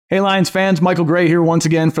Hey Lions fans, Michael Gray here once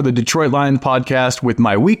again for the Detroit Lions podcast with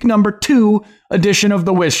my week number 2 edition of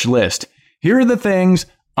the wish list. Here are the things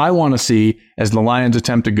I want to see as the Lions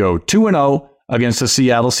attempt to go 2-0 against the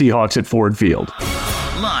Seattle Seahawks at Ford Field.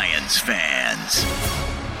 Lions fans,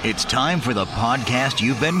 it's time for the podcast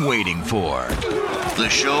you've been waiting for. The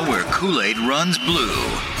show where Kool-Aid runs blue,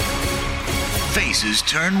 faces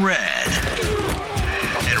turn red,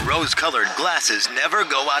 and rose-colored glasses never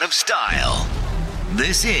go out of style.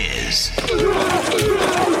 This is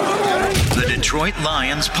the Detroit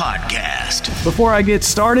Lions Podcast. Before I get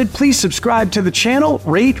started, please subscribe to the channel,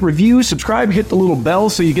 rate, review, subscribe, hit the little bell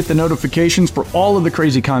so you get the notifications for all of the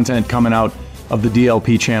crazy content coming out of the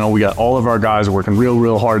DLP channel. We got all of our guys working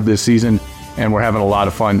real hard this season, and we're having a lot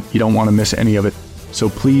of fun. You don't want to miss any of it, so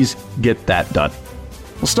please get that done.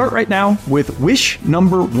 We'll start right now with wish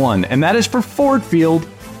number 1, and that is for Ford Field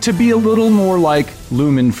to be a little more like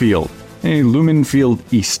Lumen Field. Lumen Field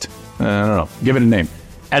East. I don't know. Give it a name.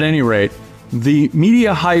 At any rate, the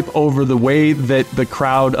media hype over the way that the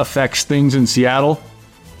crowd affects things in Seattle,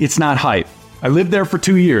 it's not hype. I lived there for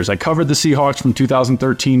 2 years. I covered the Seahawks from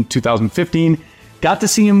 2013 to 2015, got to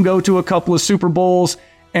see them go to a couple of Super Bowls,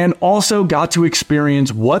 and also got to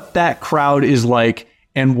experience what that crowd is like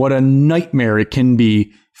and what a nightmare it can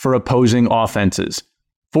be for opposing offenses.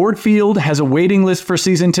 Ford Field has a waiting list for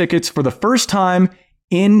season tickets for the first time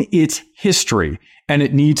in its history, and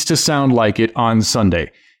it needs to sound like it on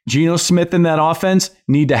Sunday. Geno Smith and that offense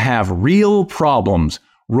need to have real problems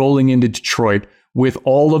rolling into Detroit with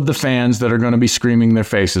all of the fans that are going to be screaming their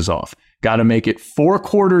faces off. Got to make it 4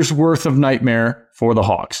 quarters worth of nightmare for the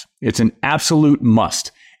Hawks. It's an absolute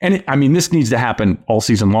must. And this needs to happen all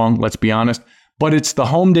season long, let's be honest, but it's the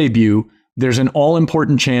home debut. There's an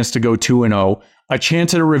all-important chance to go 2-0, a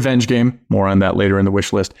chance at a revenge game, more on that later in the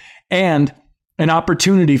wish list, and an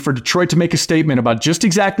opportunity for Detroit to make a statement about just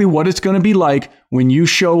exactly what it's going to be like when you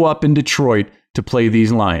show up in Detroit to play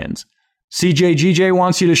these Lions. CJ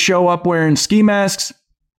wants you to show up wearing ski masks.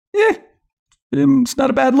 It's not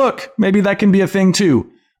a bad look. Maybe that can be a thing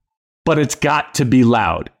too. But it's got to be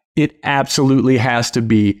loud. It absolutely has to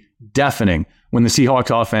be deafening when the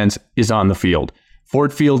Seahawks offense is on the field.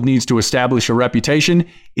 Ford Field needs to establish a reputation.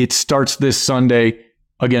 It starts this Sunday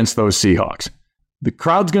against those Seahawks. The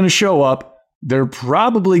crowd's going to show up. They're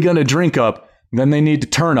probably going to drink up. Then they need to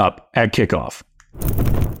turn up at kickoff.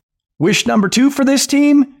 Wish number 2 for this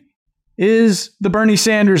team is the Bernie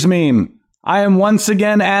Sanders meme. I am once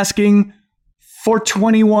again asking for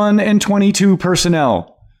 21 and 22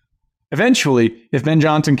 personnel. Eventually, if Ben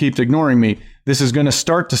Johnson keeps ignoring me, this is going to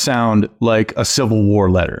start to sound like a Civil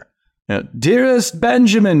War letter. Dearest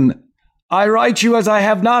Benjamin, I write you as I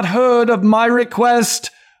have not heard of my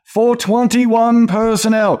request for 21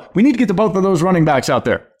 personnel. We need to get to both of those running backs out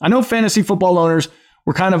there. I know fantasy football owners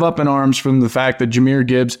were kind of up in arms from the fact that Jahmyr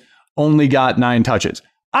Gibbs only got 9 touches.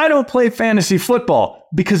 I don't play fantasy football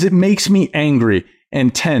because it makes me angry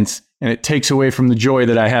and tense, and it takes away from the joy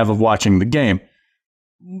that I have of watching the game.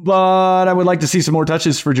 But I would like to see some more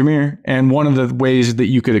touches for Jahmyr, and one of the ways that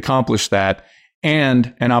you could accomplish that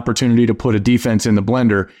and an opportunity to put a defense in the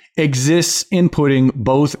blender exists in putting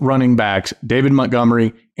both running backs, David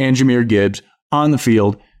Montgomery and Jahmyr Gibbs, on the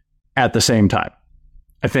field at the same time.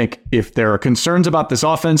 I think if there are concerns about this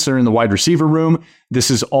offense or in the wide receiver room, this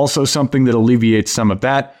is also something that alleviates some of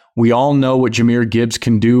that. We all know what Jahmyr Gibbs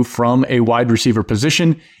can do from a wide receiver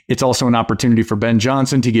position. It's also an opportunity for Ben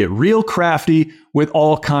Johnson to get real crafty with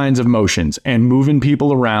all kinds of motions and moving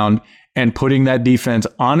people around and putting that defense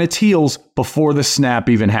on its heels before the snap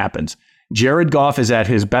even happens. Jared Goff is at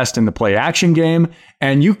his best in the play action game,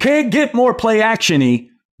 and you can't get more play action-y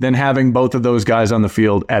than having both of those guys on the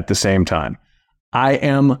field at the same time. I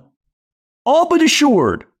am all but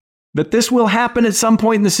assured that this will happen at some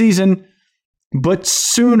point in the season, but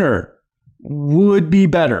sooner would be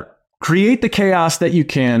better. Create the chaos that you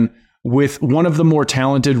can with one of the more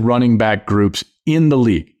talented running back groups in the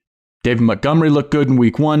league. David Montgomery looked good in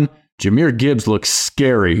week 1. Jahmyr Gibbs looks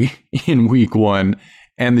scary in week 1,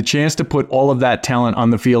 and the chance to put all of that talent on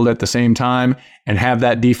the field at the same time and have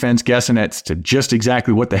that defense guessing as to just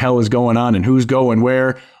exactly what the hell is going on and who's going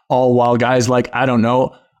where, all while guys like, I don't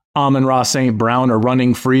know, Amon-Ra St. Brown are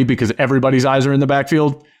running free because everybody's eyes are in the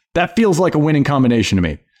backfield, that feels like a winning combination to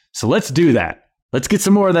me. So let's do that. Let's get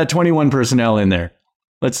some more of that 21 personnel in there.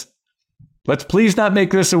 Let's please not make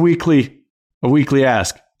this a weekly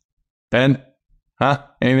ask. Ben? Huh?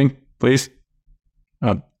 Anything? Please?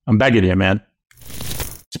 I'm begging you, man.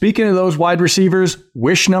 Speaking of those wide receivers,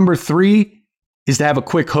 wish number 3 is to have a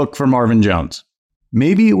quick hook for Marvin Jones.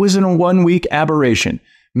 Maybe it was in a 1-week aberration.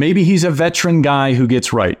 Maybe he's a veteran guy who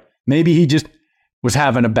gets right. Maybe he just was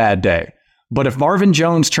having a bad day. But if Marvin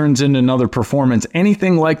Jones turns in another performance,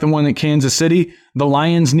 anything like the one at Kansas City, the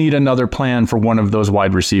Lions need another plan for one of those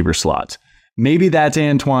wide receiver slots. Maybe that's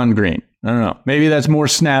Antoine Green. I don't know. Maybe that's more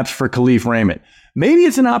snaps for Khalif Raymond. Maybe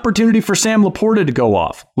it's an opportunity for Sam Laporta to go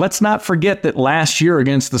off. Let's not forget that last year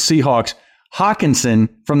against the Seahawks, Hawkinson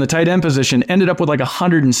from the tight end position ended up with like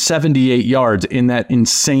 178 yards in that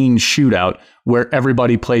insane shootout where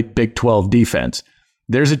everybody played Big 12 defense.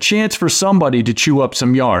 There's a chance for somebody to chew up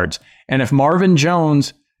some yards. And if Marvin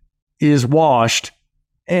Jones is washed,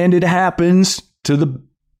 and it happens to the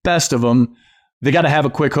best of them, they got to have a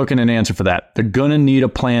quick hook and an answer for that. They're going to need a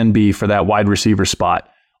plan B for that wide receiver spot.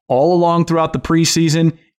 All along throughout the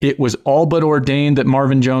preseason, it was all but ordained that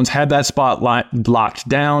Marvin Jones had that spot locked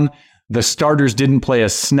down. The starters didn't play a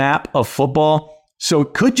snap of football. So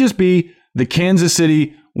it could just be the Kansas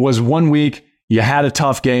City was 1 week. You had a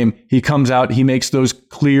tough game. He comes out. He makes those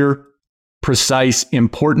clear, precise,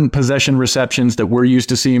 important possession receptions that we're used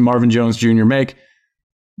to seeing Marvin Jones Jr. make,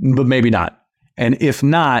 but maybe not. And if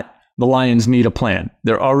not, the Lions need a plan.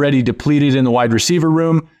 They're already depleted in the wide receiver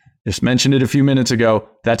room. Just mentioned it a few minutes ago.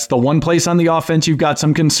 That's the one place on the offense you've got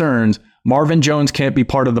some concerns. Marvin Jones can't be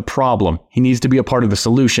part of the problem. He needs to be a part of the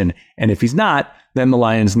solution. And if he's not, then the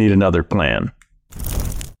Lions need another plan.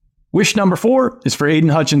 Wish number 4 is for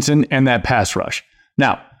Aiden Hutchinson and that pass rush.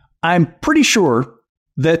 Now, I'm pretty sure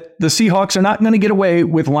that the Seahawks are not going to get away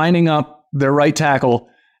with lining up their right tackle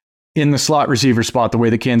in the slot receiver spot the way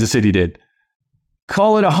that Kansas City did.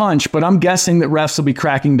 Call it a hunch, but I'm guessing that refs will be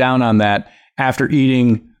cracking down on that after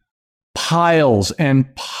eating piles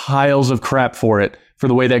and piles of crap for it for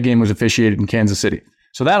the way that game was officiated in Kansas City.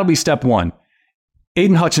 So that'll be step 1.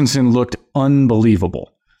 Aiden Hutchinson looked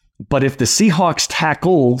unbelievable. But if the Seahawks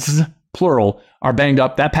tackles, plural, are banged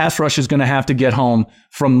up, that pass rush is going to have to get home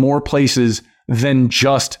from more places than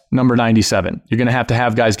just number 97. You're going to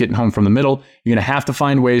have guys getting home from the middle. You're going to have to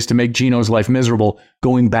find ways to make Geno's life miserable,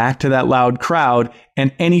 going back to that loud crowd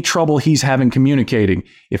and any trouble he's having communicating.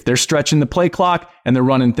 If they're stretching the play clock and they're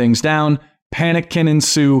running things down, panic can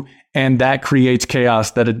ensue, and that creates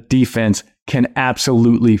chaos that a defense can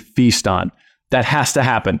absolutely feast on. That has to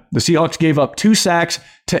happen. The Seahawks gave up 2 sacks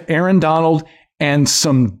to Aaron Donald and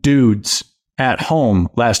some dudes at home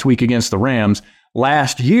last week against the Rams.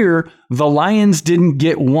 Last year, the Lions didn't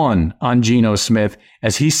get one on Geno Smith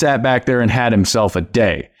as he sat back there and had himself a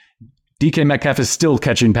day. DK Metcalf is still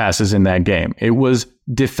catching passes in that game. It was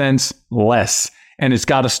defenseless, and it's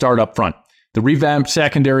got to start up front. The revamped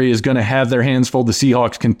secondary is going to have their hands full. The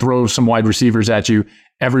Seahawks can throw some wide receivers at you.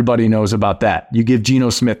 Everybody knows about that. You give Geno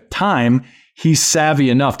Smith time, he's savvy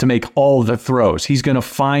enough to make all the throws. He's going to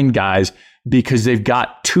find guys because they've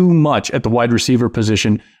got too much at the wide receiver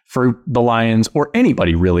position for the Lions, or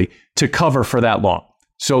anybody really, to cover for that long.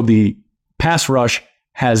 So the pass rush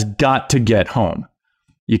has got to get home.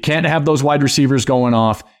 You can't have those wide receivers going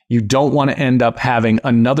off. You don't want to end up having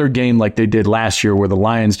another game like they did last year where the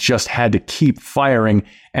Lions just had to keep firing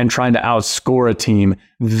and trying to outscore a team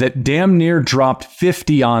that damn near dropped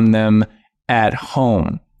 50 on them at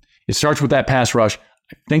home. It starts with that pass rush.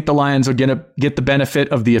 I think the Lions are going to get the benefit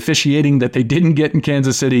of the officiating that they didn't get in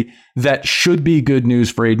Kansas City. That should be good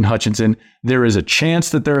news for Aiden Hutchinson. There is a chance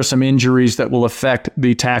that there are some injuries that will affect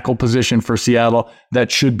the tackle position for Seattle.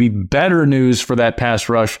 That should be better news for that pass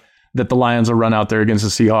rush that the Lions will run out there against the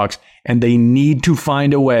Seahawks, and they need to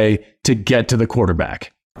find a way to get to the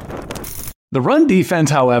quarterback. The run defense,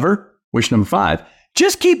 however, wish number 5,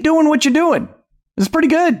 just keep doing what you're doing. It's pretty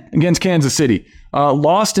good against Kansas City.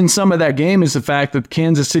 Lost in some of that game is the fact that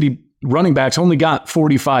Kansas City running backs only got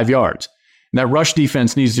 45 yards. And that rush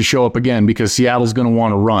defense needs to show up again because Seattle's going to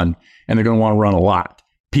want to run, and they're going to want to run a lot.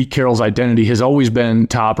 Pete Carroll's identity has always been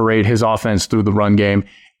to operate his offense through the run game,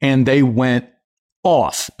 and they went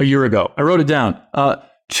off a year ago. I wrote it down.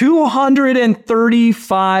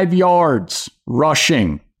 235 yards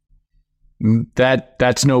rushing.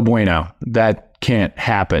 That's no bueno. That can't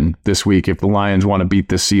happen this week if the Lions want to beat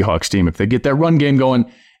this Seahawks team. If they get that run game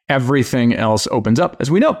going, everything else opens up. As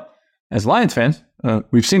we know, as Lions fans,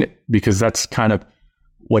 we've seen it because that's kind of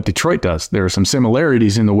what Detroit does. There are some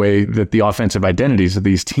similarities in the way that the offensive identities of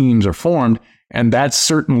these teams are formed, and that's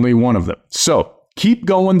certainly one of them. So keep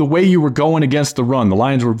going the way you were going against the run. The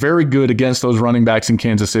Lions were very good against those running backs in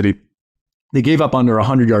Kansas City. They gave up under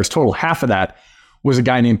 100 yards total. Half of that was a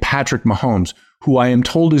guy named Patrick Mahomes, who I am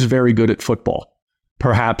told is very good at football.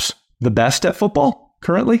 Perhaps the best at football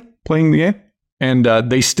currently playing the game. And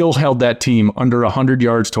they still held that team under 100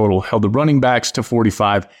 yards total, held the running backs to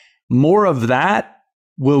 45. More of that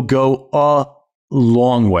will go a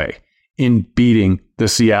long way in beating the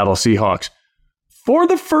Seattle Seahawks. for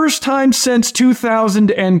the first time since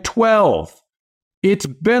 2012. It's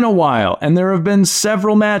been a while, and there have been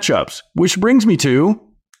several matchups, which brings me to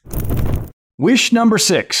wish number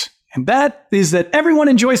 6. And that is that everyone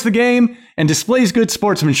enjoys the game and displays good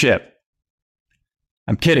sportsmanship.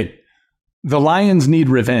 I'm kidding. The Lions need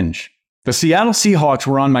revenge. The Seattle Seahawks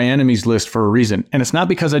were on my enemies list for a reason, and it's not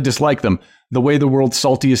because I dislike them the way the world's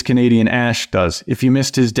saltiest Canadian Ash does. If you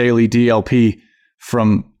missed his daily DLP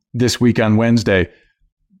from this week on Wednesday,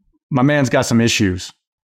 my man's got some issues.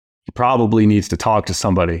 He probably needs to talk to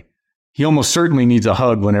somebody. He almost certainly needs a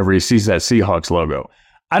hug whenever he sees that Seahawks logo.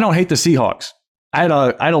 I don't hate the Seahawks. I had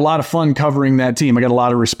a lot of fun covering that team. I got a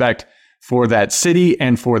lot of respect for that city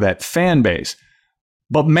and for that fan base.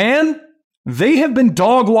 But man, they have been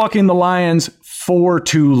dog walking the Lions for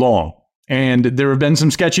too long. And there have been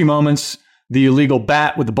some sketchy moments. The illegal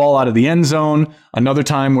bat with the ball out of the end zone. Another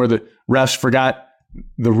time where the refs forgot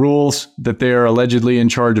the rules that they're allegedly in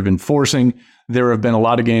charge of enforcing. There have been a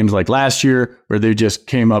lot of games like last year where they just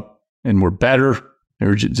came up and were better. They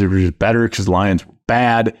were just better because the Lions were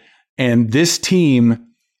bad. And this team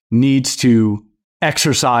needs to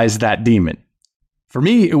exercise that demon. For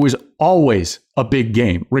me, it was always a big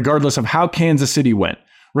game, regardless of how Kansas City went,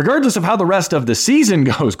 regardless of how the rest of the season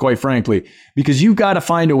goes, quite frankly, because you've got to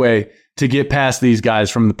find a way to get past these guys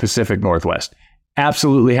from the Pacific Northwest.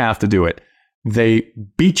 Absolutely have to do it. They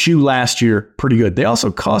beat you last year pretty good. They also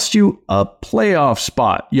cost you a playoff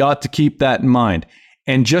spot. You ought to keep that in mind.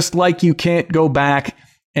 And just like you can't go back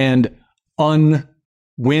and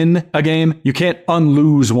win a game, you can't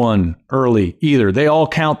unlose one early either. They all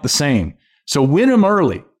count the same. So win them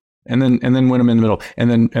early and then win them in the middle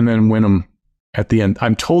and then win them at the end.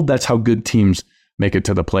 I'm told that's how good teams make it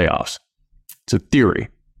to the playoffs. It's a theory,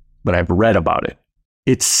 but I've read about it.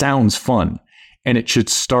 It sounds fun, and it should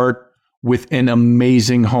start with an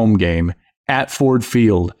amazing home game at Ford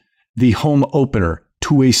Field, the home opener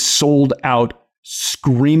to a sold-out,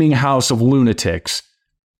 screaming house of lunatics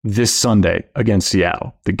this Sunday against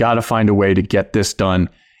Seattle. They got to find a way to get this done.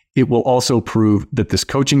 It will also prove that this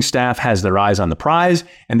coaching staff has their eyes on the prize,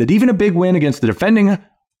 and that even a big win against the defending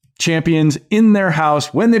champions in their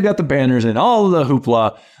house, when they've got the banners and all of the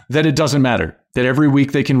hoopla, that it doesn't matter. That every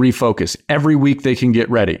week they can refocus. Every week they can get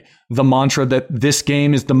ready. The mantra that this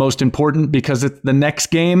game is the most important because it's the next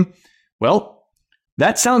game, well,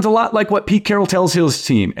 that sounds a lot like what Pete Carroll tells his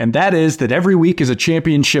team, and that is that every week is a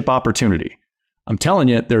championship opportunity. I'm telling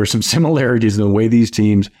you, there are some similarities in the way these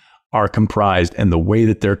teams are comprised and the way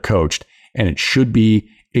that they're coached, and it should be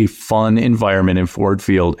a fun environment in Ford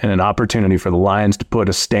Field and an opportunity for the Lions to put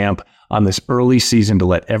a stamp on this early season to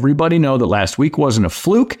let everybody know that last week wasn't a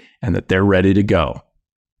fluke and that they're ready to go.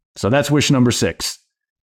 So that's wish number 6.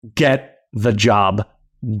 Get the job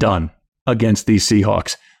done against these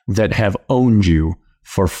Seahawks that have owned you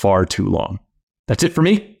for far too long. That's it for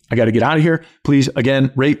me. I got to get out of here. Please,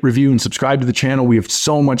 again, rate, review, and subscribe to the channel. We have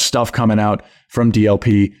so much stuff coming out from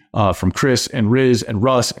DLP, from Chris and Riz and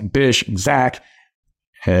Russ and Bish and Zach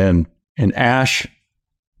and Ash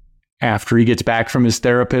after he gets back from his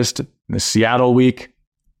therapist in the Seattle week.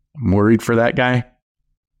 I'm worried for that guy.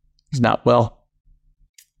 He's not well.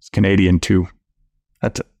 He's Canadian too.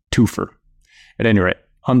 That's a twofer. At any rate,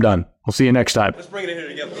 I'm done. We'll see you next time. Let's bring it in here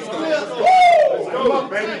together. Let's go. Let's go. Come on,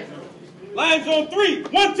 baby. Lions on 3.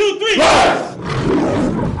 1, 2, 3. Rise!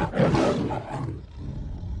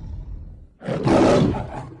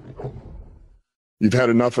 You've had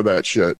enough of that shit.